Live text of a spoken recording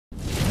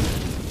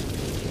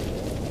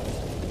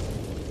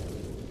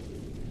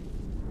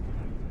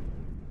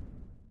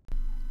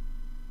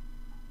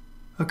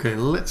Okay,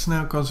 let's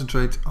now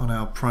concentrate on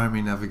our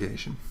primary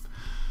navigation.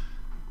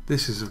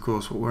 This is of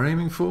course what we're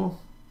aiming for,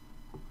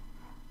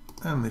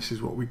 and this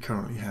is what we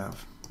currently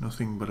have.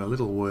 Nothing but a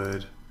little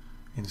word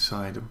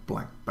inside a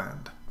black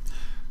band.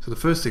 So the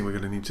first thing we're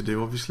going to need to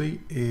do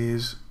obviously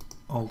is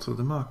alter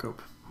the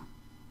markup.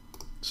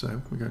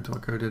 So we go into our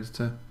code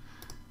editor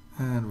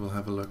and we'll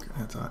have a look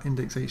at our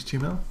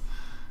index.html.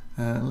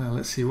 Now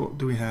let's see, what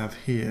do we have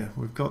here?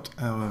 We've got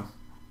our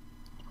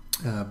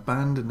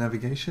band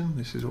navigation.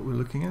 This is what we're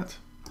looking at,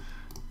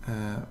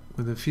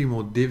 with a few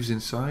more divs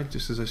inside.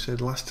 Just as I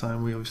said last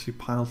time, we obviously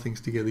pile things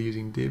together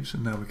using divs,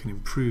 and now we can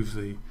improve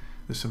the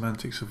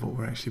semantics of what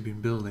we're actually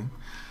been building.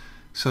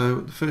 So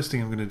the first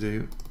thing I'm going to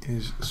do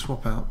is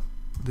swap out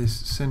this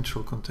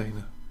central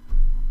container.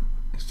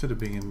 Instead of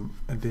being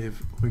a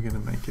div, we're going to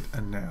make it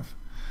a nav.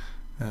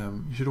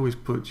 You should always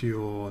put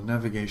your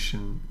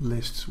navigation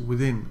lists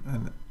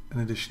within an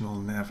additional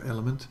nav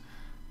element,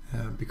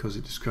 because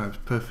it describes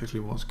perfectly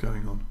what's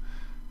going on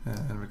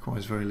and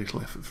requires very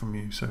little effort from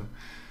you. So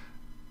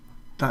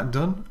that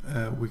done,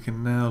 we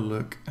can now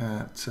look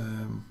at,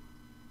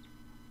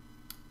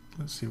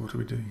 let's see, what are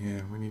we doing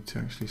here? We need to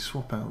actually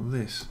swap out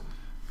this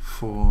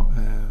for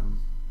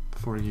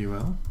a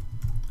UL.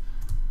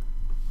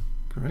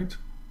 Great.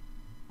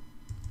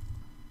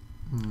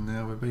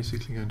 Now we're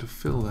basically going to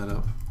fill that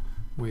up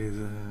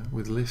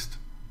with list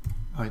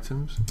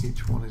items.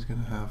 Each one is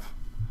going to have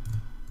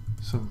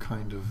some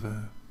kind of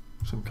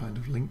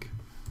link.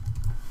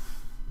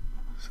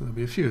 So there'll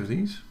be a few of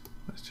these.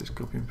 Let's just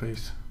copy and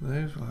paste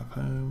those. We'll have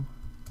home.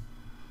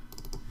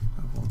 We'll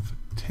have one for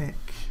tech.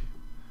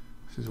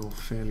 This is all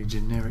fairly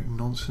generic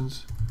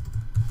nonsense.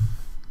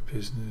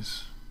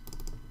 Business.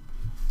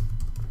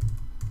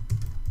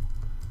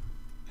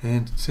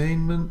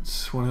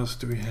 Entertainment. What else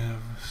do we have?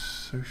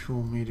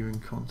 Social media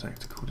and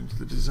contact according to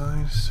the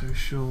design.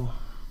 Social.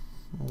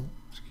 Oh,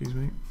 excuse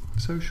me.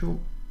 Social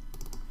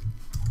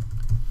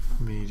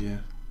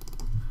media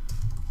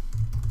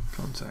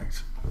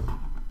contact.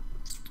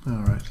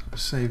 Alright,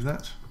 let's save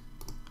that.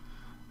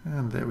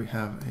 And there we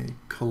have a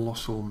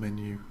colossal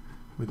menu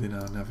within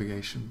our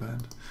navigation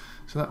band.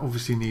 So that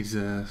obviously needs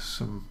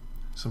some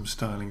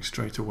styling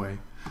straight away.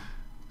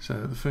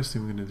 So the first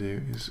thing we're going to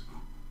do is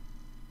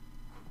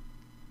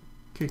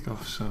kick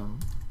off some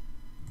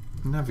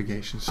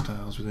navigation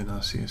styles within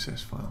our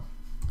CSS file.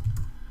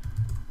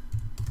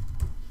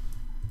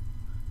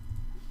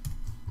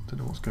 Don't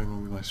know what's going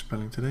on with my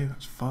spelling today,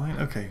 that's fine.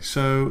 Okay,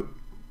 so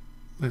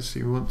let's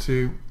see, we want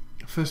to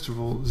first of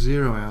all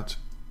zero out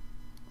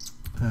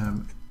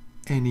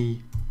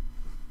any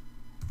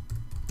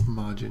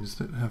margins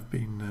that have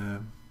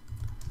been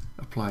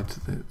applied to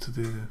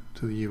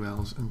the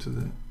ULs and to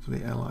the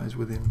LIs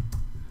within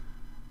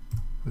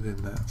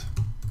that,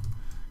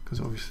 because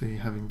obviously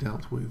having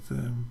dealt with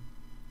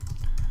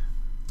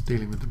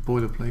dealing with the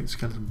boilerplate,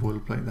 skeleton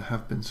boilerplate, there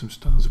have been some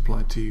styles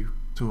applied to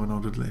an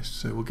ordered list,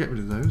 so we'll get rid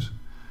of those.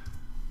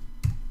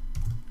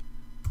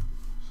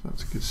 So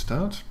that's a good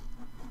start.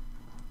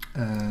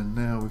 And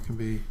now we can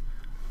be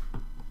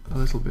a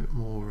little bit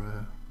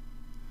more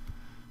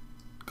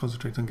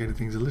concentrate on getting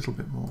things a little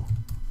bit more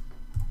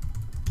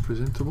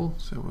presentable.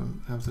 So we'll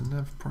have the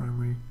nav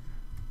primary,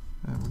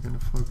 and we're going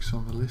to focus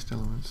on the list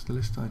elements, the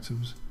list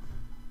items,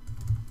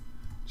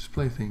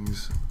 display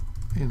things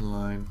in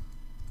line,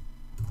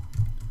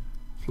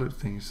 float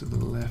things to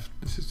the left.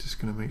 This is just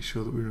going to make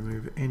sure that we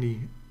remove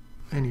any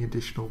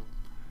additional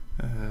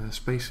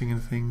spacing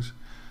and things.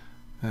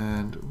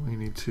 And we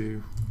need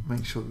to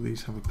make sure that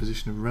these have a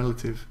position of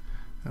relative,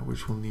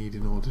 which we'll need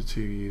in order to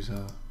use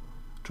our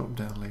drop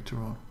down later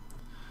on.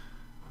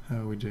 How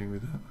are we doing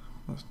with that?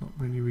 That's not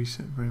really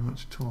reset very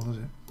much at all, is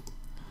it?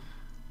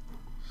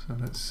 So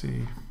let's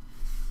see.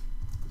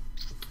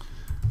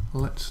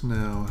 Let's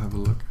now have a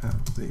look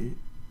at the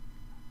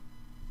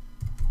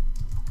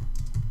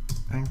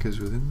anchors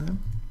within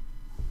them.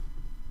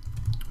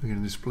 We're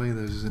going to display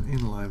those as an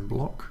inline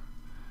block,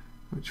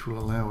 which will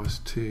allow us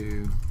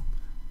to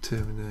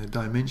determine the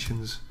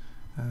dimensions,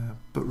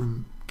 but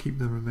keep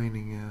them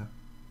remaining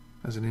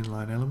as an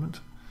inline element.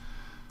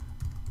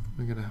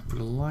 We're going to put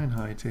a line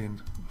height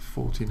in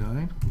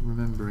 49,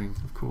 remembering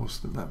of course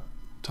that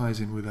ties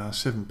in with our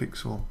 7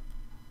 pixel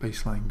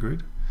baseline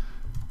grid.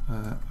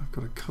 I've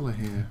got a colour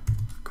here,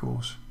 of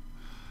course,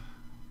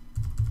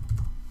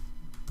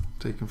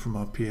 taken from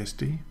our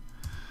PSD.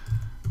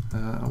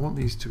 I want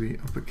these to be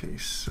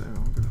uppercase, so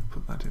I'm going to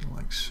put that in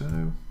like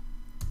so.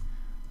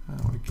 I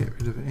want to get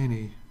rid of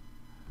any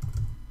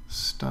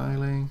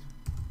styling,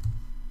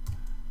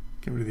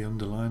 get rid of the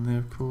underline there,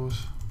 of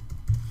course.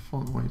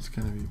 Font weight's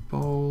going to be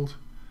bold,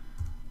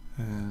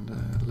 and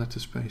letter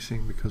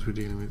spacing, because we're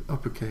dealing with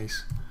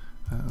uppercase,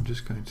 I'm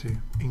just going to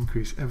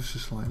increase ever so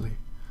slightly,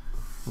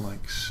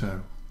 like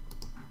so.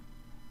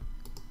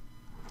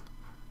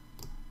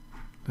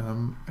 Now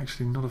I'm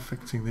actually not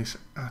affecting this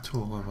at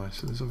all, am I?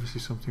 So there's obviously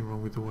something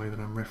wrong with the way that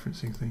I'm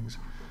referencing things.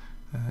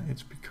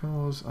 It's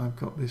because I've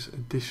got this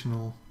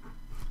additional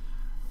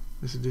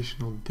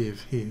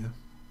div here.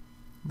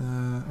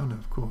 Oh no,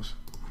 of course,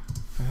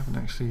 I haven't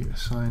actually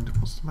assigned.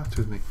 What's the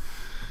matter with me?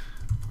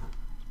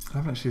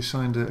 I've actually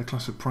assigned a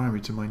class of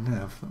primary to my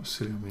nav. That was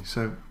silly of me.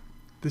 So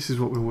this is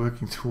what we're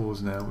working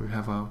towards now. We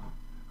have our,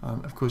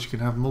 of course you can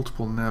have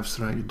multiple navs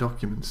throughout your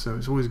documents, so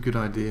it's always a good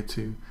idea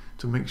to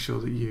make sure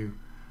that you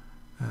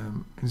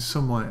in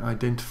some way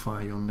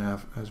identify your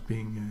nav as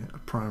being a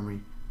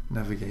primary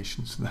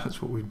navigation. So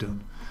that's what we've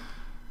done.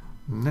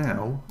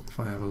 Now if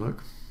I have a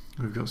look,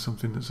 we've got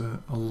something that's a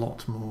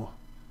lot more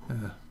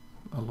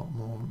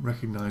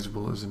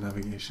recognizable as a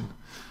navigation.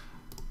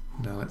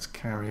 Now let's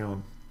carry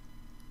on.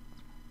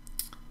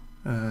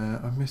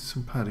 I've missed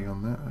some padding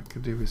on that. I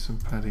could do with some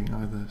padding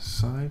either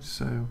side,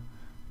 so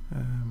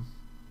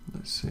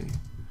let's see.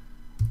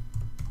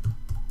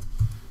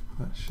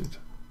 That should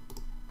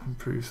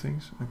improve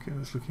things. Okay,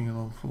 that's looking an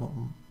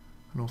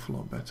awful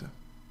lot better.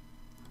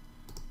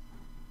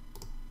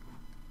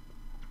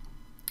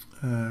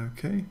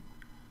 Okay.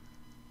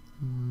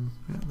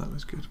 Yeah, that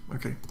looks good.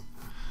 Okay.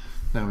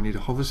 Now we need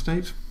a hover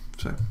state.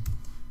 So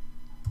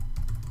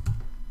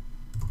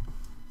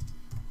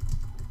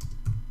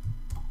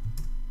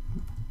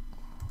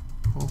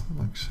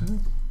like so,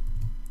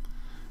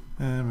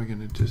 and we're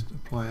going to just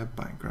apply a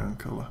background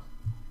color.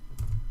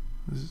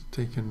 This is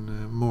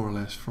taken more or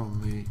less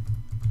from the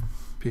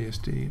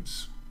PSD.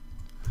 It's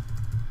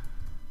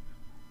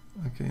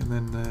okay, and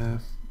then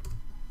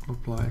we'll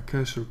apply a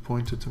cursor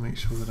pointer to make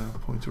sure that our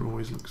pointer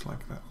always looks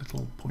like that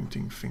little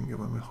pointing finger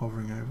when we're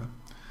hovering over.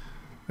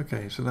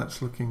 Okay, so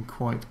that's looking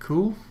quite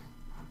cool.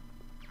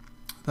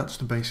 That's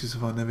the basis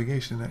of our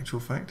navigation in actual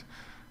fact.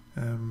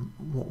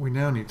 What we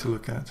now need to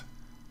look at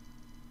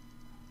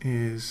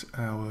is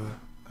our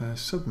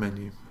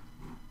submenu.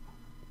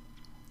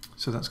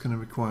 So that's going to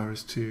require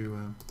us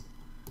to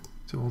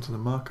alter the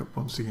markup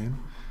once again.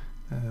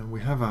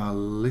 We have our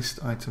list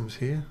items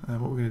here,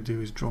 and what we're going to do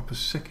is drop a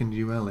second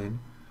UL in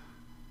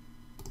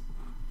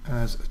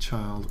as a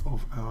child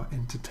of our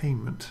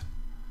entertainment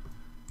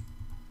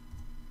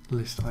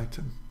list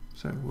item.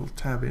 So we'll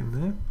tab in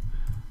there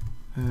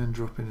and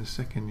drop in a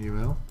second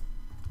UL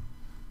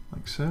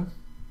like so.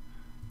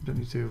 You don't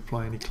need to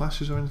apply any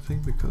classes or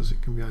anything because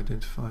it can be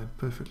identified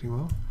perfectly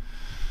well.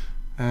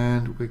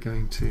 And we're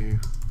going to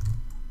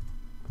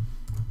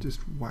just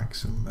whack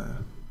some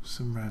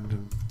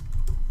random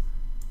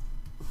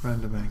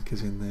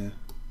anchors in there,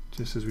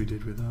 just as we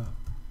did with our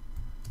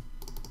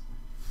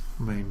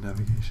main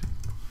navigation.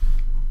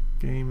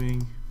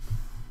 Gaming,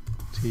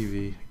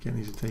 TV. Again,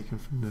 these are taken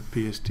from the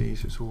PSD,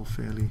 so it's all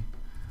fairly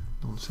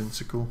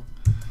nonsensical.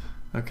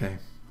 Okay,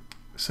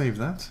 save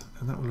that,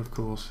 and that will of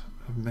course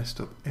have messed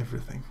up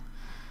everything.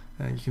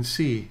 You can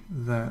see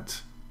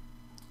that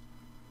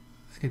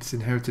it's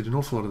inherited an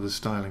awful lot of the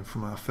styling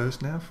from our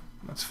first nav.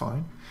 That's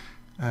fine,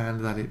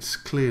 and that it's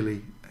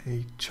clearly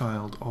a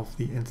child of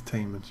the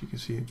entertainment. You can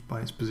see it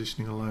by its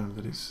positioning alone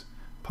that it's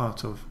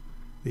part of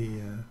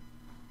the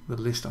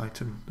list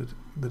item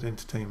that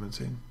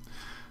entertainment's in.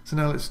 So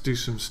now let's do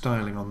some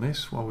styling on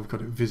this while we've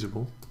got it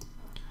visible,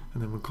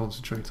 and then we'll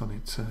concentrate on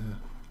it,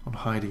 on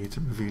hiding it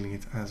and revealing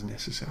it as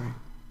necessary.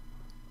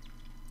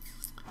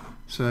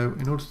 So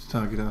in order to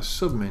target our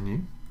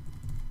submenu,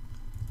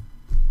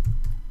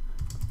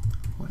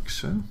 like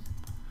so,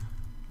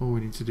 all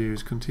we need to do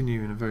is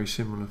continue in a very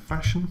similar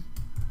fashion.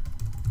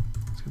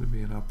 It's going to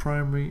be in our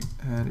primary,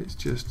 and it's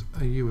just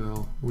a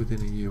UL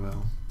within a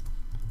UL.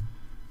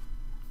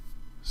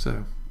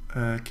 So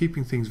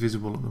keeping things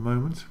visible at the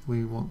moment,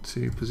 we want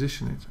to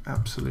position it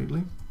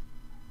absolutely,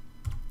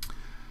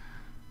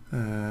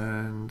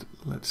 and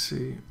let's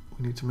see,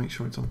 we need to make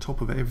sure it's on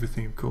top of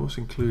everything, of course,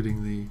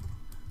 including the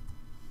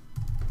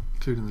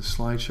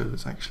slideshow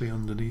that's actually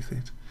underneath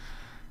it.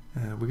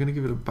 We're going to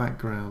give it a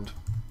background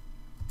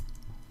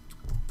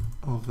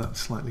of that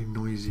slightly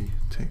noisy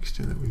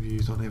texture that we've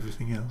used on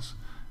everything else,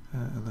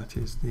 and that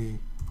is the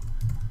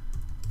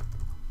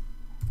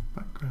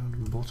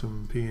background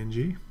bottom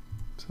PNG,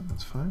 so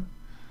that's fine.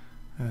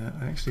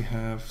 I actually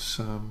have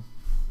I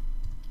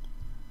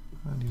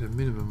need a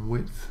minimum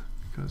width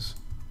because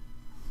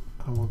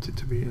I want it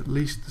to be at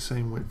least the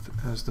same width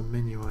as the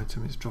menu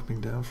item it's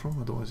dropping down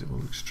from, otherwise it will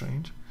look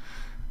strange.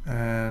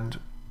 And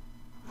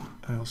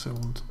I also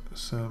want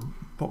some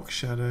box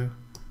shadow,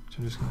 which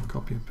I'm just going to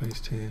copy and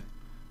paste here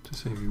to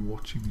save you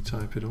watching me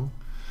type it all.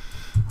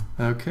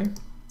 Okay,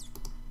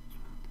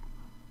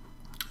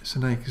 so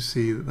now you can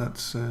see that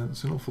that's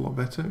an awful lot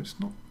better. It's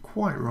not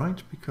quite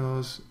right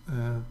because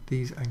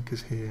these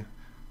anchors here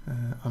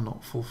are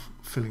not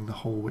fulfilling the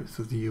whole width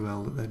of the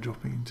UL that they're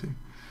dropping into.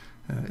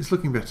 It's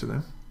looking better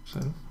though,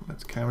 so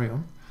let's carry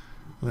on.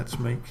 Let's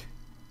make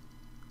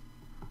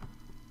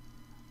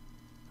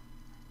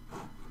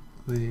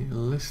the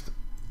list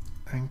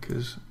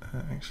anchors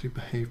actually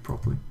behave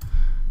properly.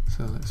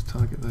 So let's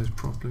target those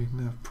properly.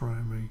 Nav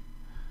primary,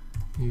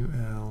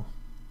 UL,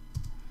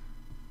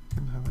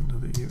 can have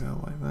another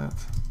UL like that.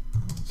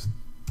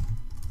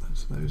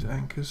 That's those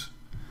anchors,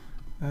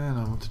 and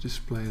I want to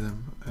display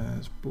them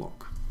as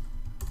block.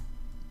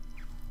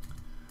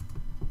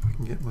 If I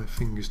can get my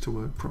fingers to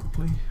work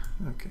properly.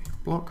 Okay,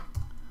 block,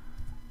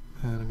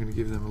 and I'm going to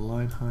give them a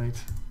line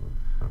height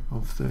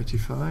of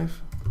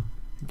 35,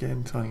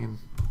 again tying in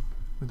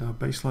with our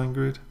baseline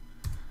grid,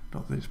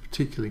 not that it's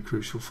particularly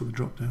crucial for the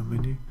drop down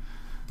menu,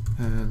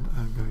 and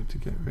I'm going to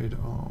get rid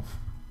of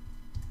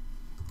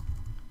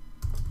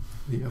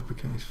the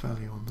uppercase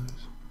value on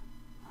those.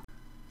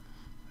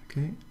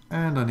 Okay,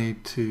 and I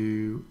need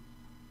to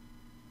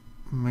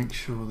make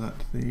sure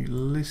that the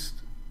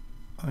list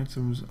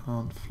items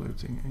aren't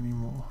floating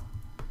anymore.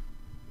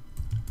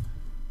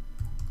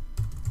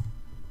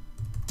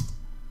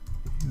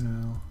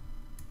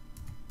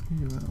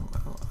 ULLI,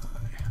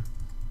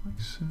 like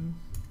so.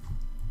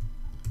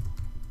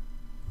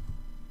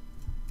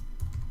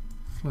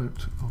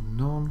 Float of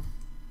none.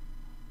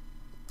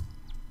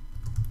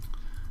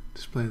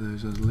 Display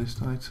those as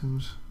list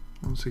items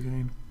once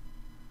again,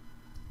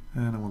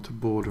 and I want a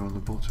border on the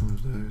bottom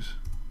of those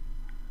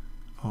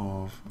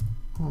of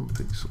 1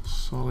 pixel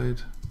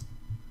solid,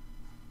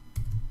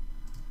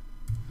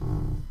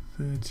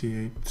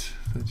 38,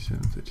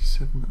 37,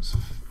 37. That's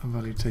a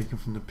value taken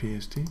from the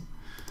PST.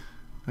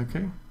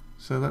 Okay,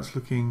 so that's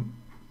looking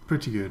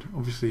pretty good.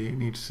 Obviously it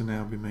needs to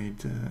now be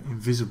made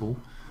invisible,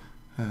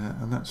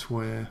 and that's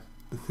where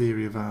the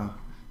theory of our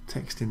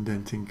text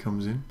indenting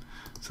comes in.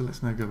 So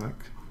let's now go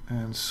back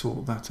and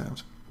sort that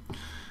out.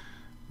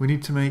 We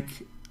need to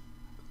make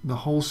the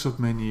whole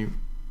submenu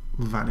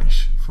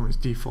vanish from its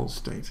default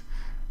state,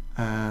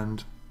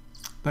 and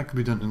that can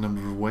be done in a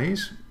number of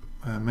ways.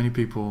 Many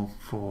people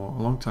for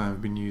a long time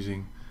have been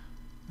using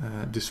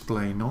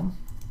display none,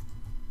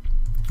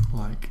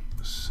 like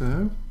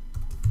so.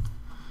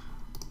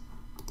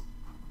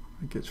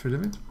 It gets rid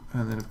of it,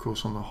 and then of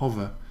course on the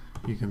hover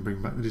you can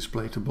bring back the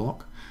display to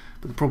block.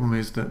 But the problem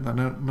is that that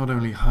not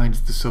only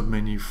hides the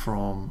submenu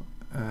from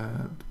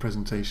the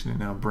presentation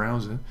in our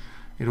browser,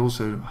 it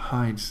also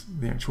hides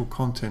the actual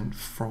content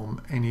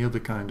from any other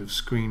kind of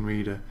screen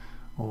reader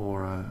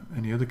or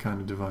any other kind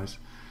of device.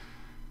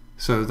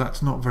 So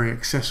that's not very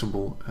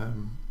accessible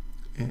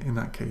in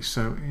that case.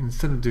 So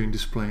instead of doing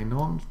display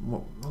none,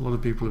 what a lot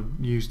of people have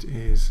used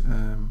is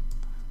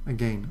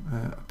again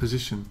a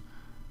position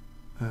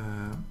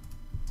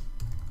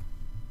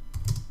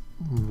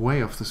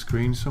way off the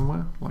screen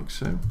somewhere, like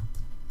so.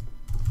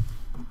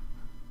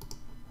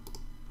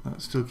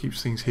 That still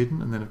keeps things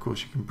hidden, and then of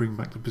course you can bring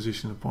back the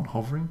position upon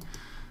hovering,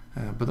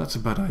 but that's a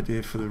bad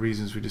idea for the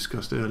reasons we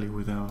discussed earlier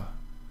with our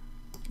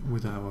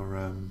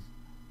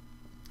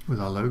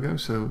logo.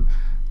 So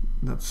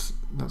that's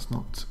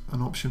not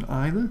an option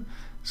either.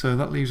 So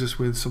that leaves us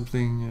with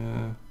something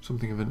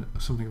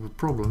of a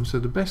problem. So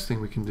the best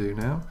thing we can do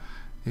now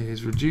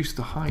is reduce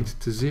the height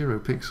to 0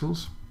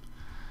 pixels.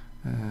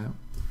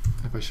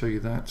 If I show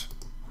you that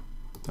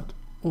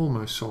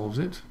almost solves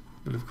it,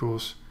 but of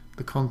course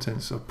the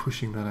contents are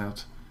pushing that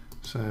out.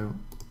 So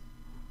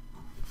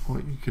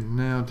what you can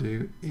now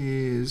do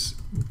is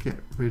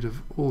get rid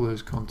of all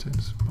those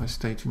contents by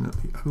stating that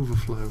the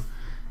overflow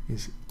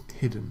is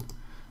hidden.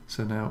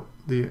 So now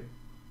the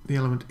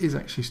element is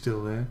actually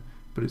still there,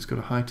 but it's got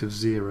a height of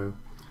 0,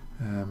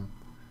 and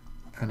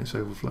its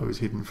overflow is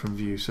hidden from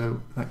view.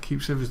 So that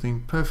keeps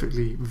everything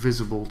perfectly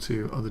visible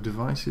to other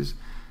devices,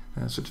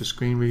 such as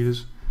screen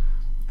readers.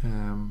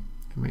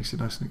 It makes it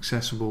nice and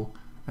accessible,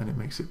 and it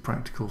makes it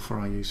practical for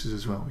our users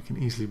as well. We can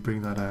easily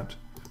bring that out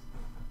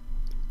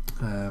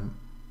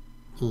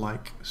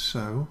like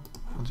so.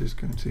 I'm just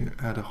going to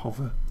add a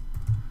hover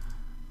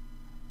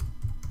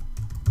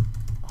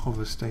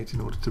state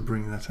in order to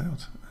bring that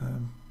out.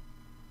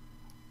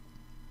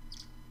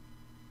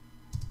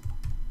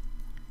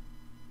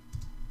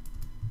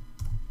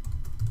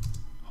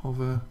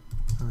 Hover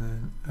and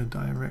then a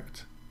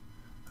direct.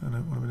 I don't know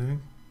what I'm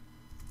doing.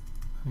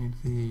 I need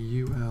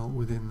the UL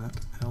within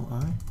that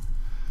LI.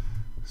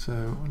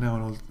 So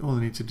now all I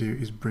need to do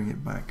is bring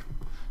it back.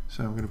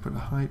 So I'm going to put a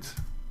height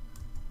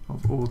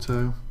of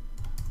auto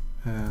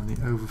and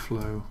the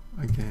overflow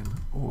again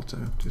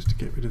auto, just to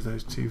get rid of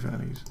those two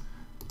values.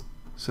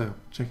 So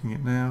checking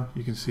it now,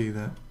 you can see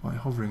that by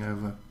hovering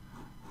over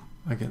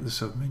I get the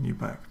submenu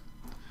back.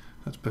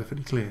 That's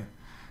perfectly clear.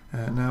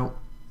 Now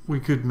we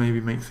could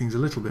maybe make things a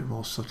little bit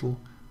more subtle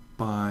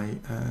by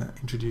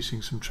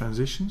introducing some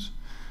transitions,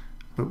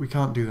 but we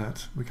can't do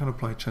that. We can't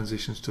apply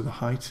transitions to the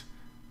height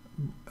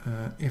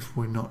if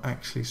we're not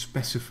actually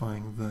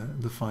specifying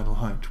the final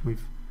height.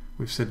 We've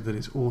said that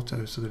it's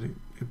auto so that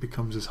it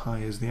becomes as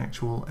high as the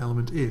actual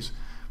element is,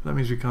 but that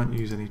means we can't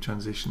use any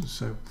transitions.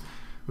 So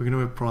we're going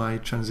to apply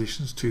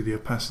transitions to the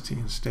opacity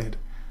instead.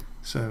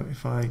 So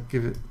if I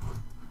give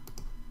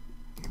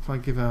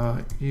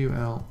our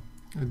UL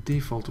a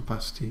default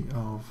opacity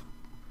of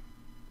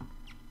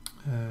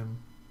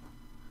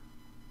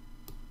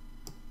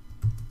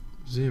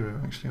 0,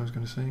 actually I was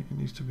going to say it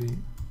needs to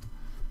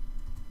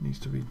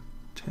be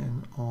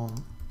 10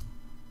 on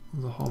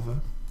the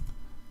hover.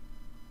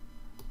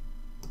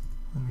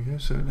 There we go.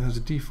 So it has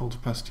a default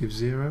opacity of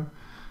 0,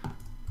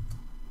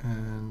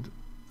 and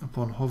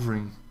upon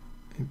hovering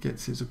it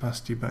gets its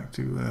opacity back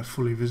to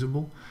fully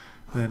visible.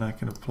 Then I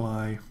can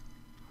apply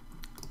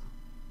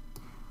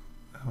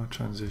our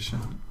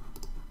transition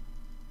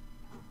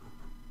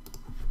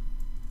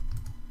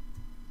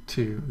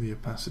to the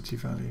opacity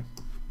value.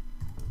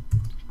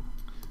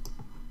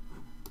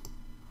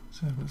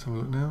 So let's have a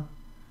look now,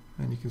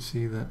 and you can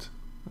see that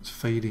that's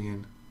fading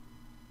in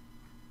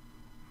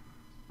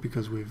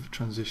because we've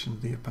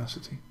transitioned the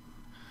opacity.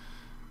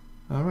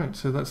 Alright,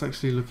 so that's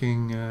actually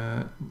looking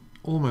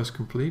almost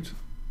complete.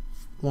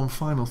 One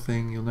final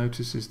thing you'll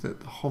notice is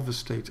that the hover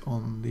state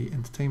on the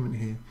entertainment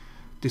here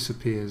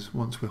disappears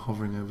once we're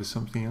hovering over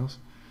something else.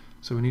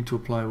 So we need to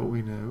apply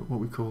what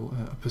we call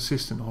a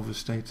persistent hover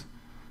state,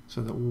 so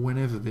that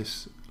whenever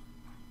this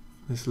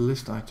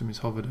list item is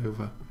hovered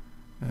over,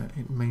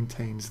 it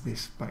maintains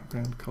this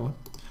background color.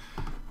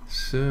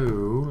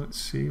 So let's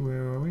see,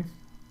 where are we?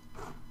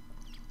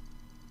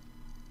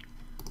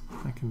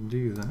 I can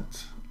do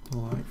that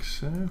like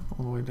so,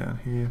 all the way down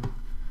here.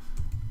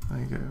 I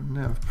go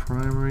nav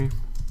primary,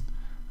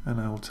 and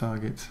I will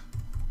target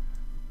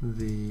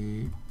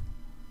the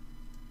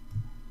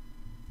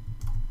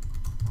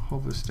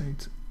hover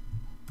state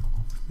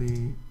of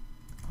the,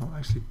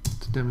 actually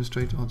to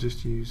demonstrate I'll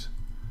just use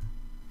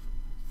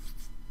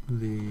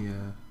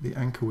the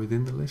anchor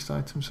within the list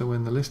item. So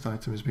when the list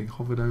item is being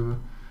hovered over,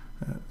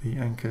 the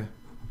anchor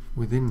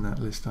within that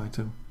list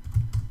item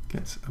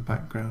gets a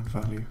background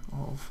value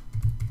of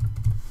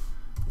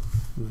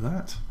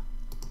that,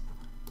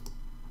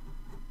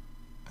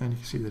 and you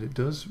can see that it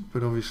does,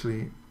 but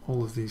obviously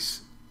all of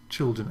these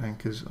children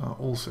anchors are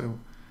also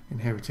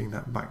inheriting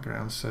that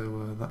background,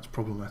 so that's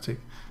problematic.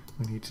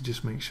 We need to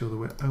just make sure that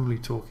we're only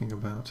talking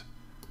about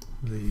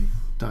the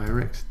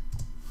direct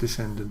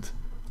descendant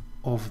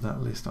of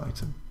that list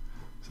item.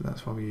 So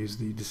that's why we use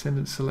the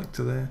descendant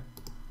selector there,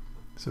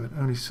 so it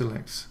only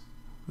selects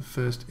the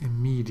first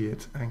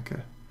immediate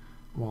anchor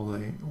while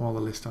the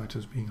list item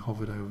is being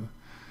hovered over.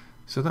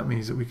 So that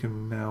means that we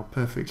can now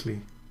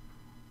perfectly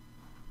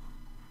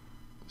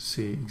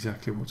see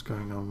exactly what's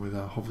going on with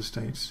our hover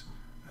states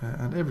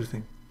and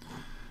everything.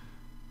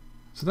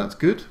 So that's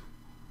good,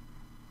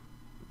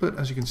 but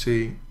as you can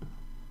see,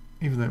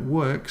 even though it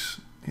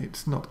works,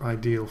 it's not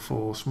ideal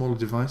for smaller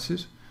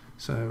devices.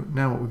 So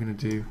now what we're going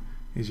to do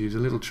is use a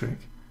little trick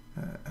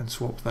and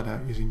swap that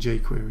out using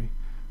jQuery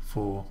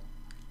for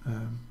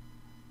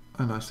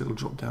a nice little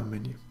drop-down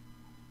menu.